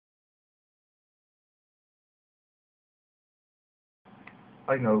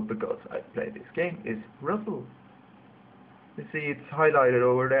I know because I play this game, is Russell. You see it's highlighted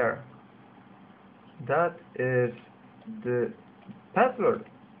over there. That is the password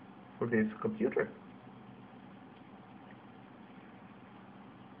for this computer.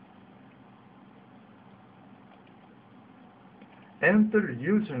 Enter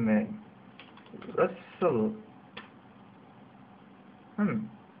username Russell.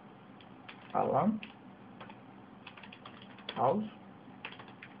 Alan. House.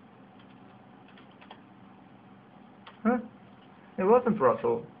 Huh? It wasn't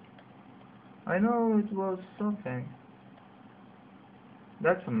Russell. I know it was something.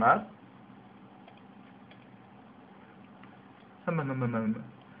 That's a map.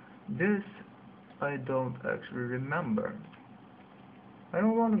 This I don't actually remember. I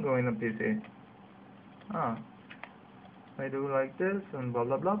don't want to go in a PC. I do like this and blah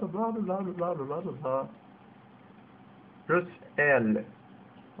blah blah blah blah blah blah blah blah blah blah. Russell.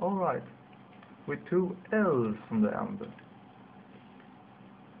 Alright. With two L's from the end.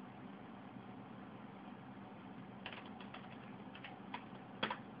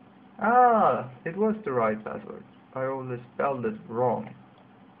 It was the right password. I only spelled it wrong.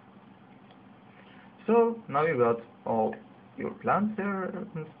 So, now you got all your plants there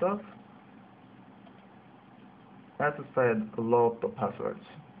and stuff. As I said, a lot of passwords.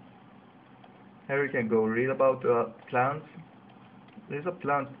 Here you can go read about the plants. There's a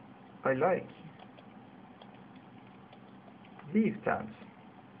plant I like. These plants.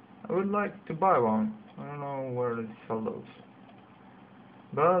 I would like to buy one. I don't know where to sell those.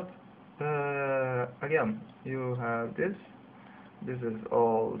 But again, you have this. This is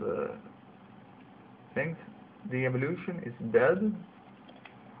all the things. The evolution is dead.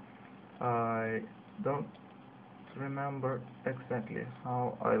 I don't remember exactly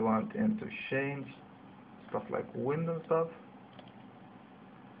how I want him to change stuff like wind and stuff.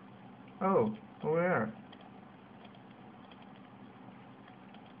 Oh, over here.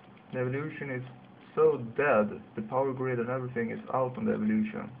 The evolution is so dead. The power grid and everything is out on the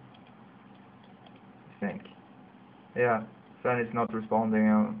evolution. I think. Yeah, fan is not responding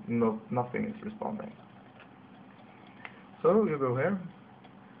and nothing is responding. So you go here.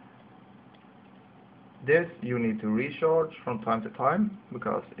 This you need to recharge from time to time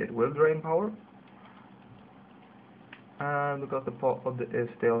because it will drain power. And because the pod is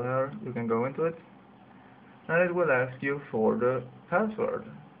still here, you can go into it. And it will ask you for the password.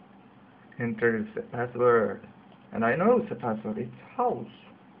 Enter the password. And I know the password, it's house.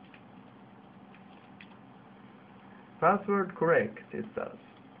 Password correct, it says.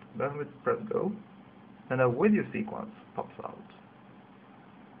 Then we press go. And a video sequence pops out.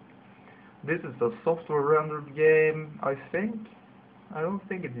 This is a software rendered game, I think. I don't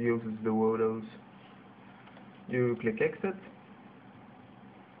think it uses the voodoos. You click exit.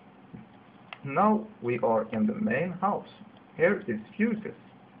 Now we are in the main house. Here is fuses.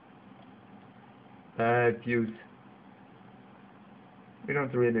 Bad fuse. We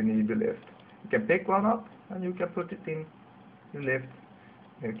don't really need the lift. You can pick one up and you can put it in the lift.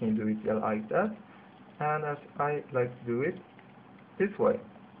 You can do it like that. And as I like to do it, this way.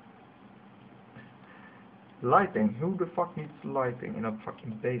 Lighting. Who the fuck needs lighting in a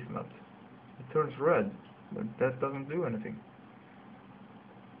fucking basement? It turns red, but that doesn't do anything.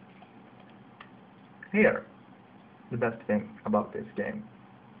 Here, the best thing about this game.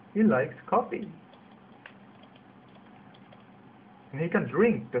 He likes coffee. And he can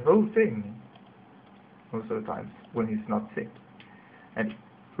drink the whole thing. Most of the times, when he's not sick. And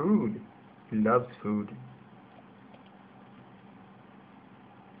food. He loves food.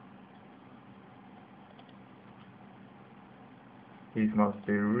 He must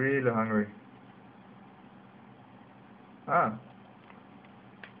be really hungry.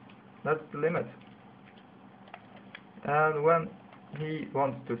 That's the limit. And when he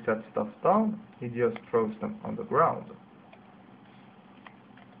wants to set stuff down, he just throws them on the ground.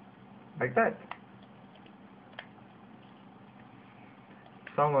 Like that.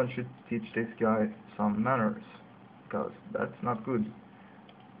 Someone should teach this guy some manners, because that's not good.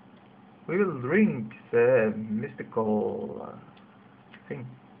 We will drink the mystical thing.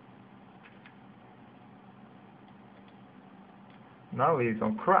 Now he's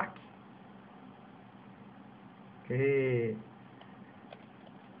on crack. Okay.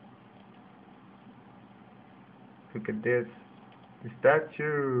 Look at this. The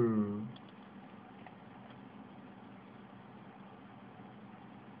statue.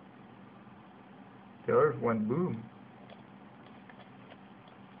 The earth went boom.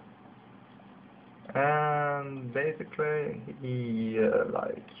 And basically he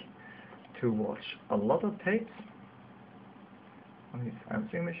likes to watch a lot of tapes on his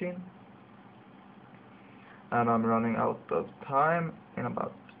answering machine. And I'm running out of time in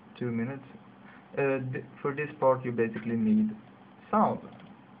about 2 minutes. For this part you basically need sound.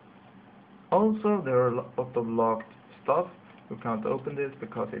 Also, there are a lot of locked stuff. You can't open this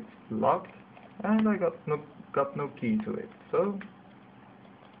because it's locked, and I got no key to it. So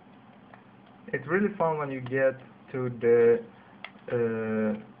it's really fun when you get to the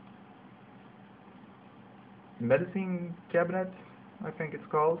medicine cabinet, I think it's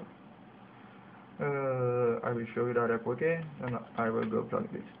called. I will show you that quickly, and I will go plug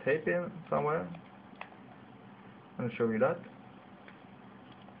this tape in somewhere and show you that.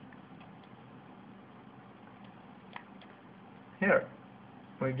 Here,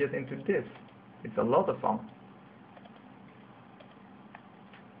 when we get into this, it's a lot of fun.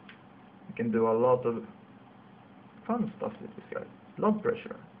 You can do a lot of fun stuff with this guy. Blood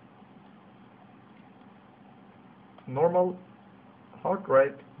pressure, normal heart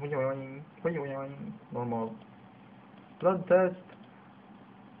rate, normal blood test,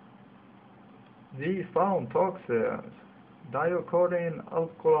 we found toxins, diocodine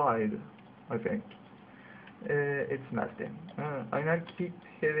alkaloid, I think. It's nasty. And I keep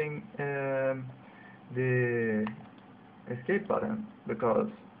hitting the escape button because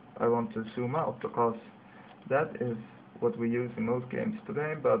I want to zoom out, because that is what we use in most games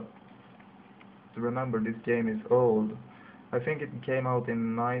today. But remember, this game is old. I think it came out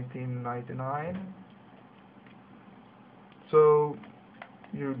in 1999. So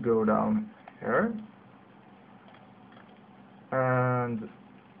you go down here, and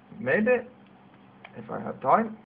maybe, if I have time,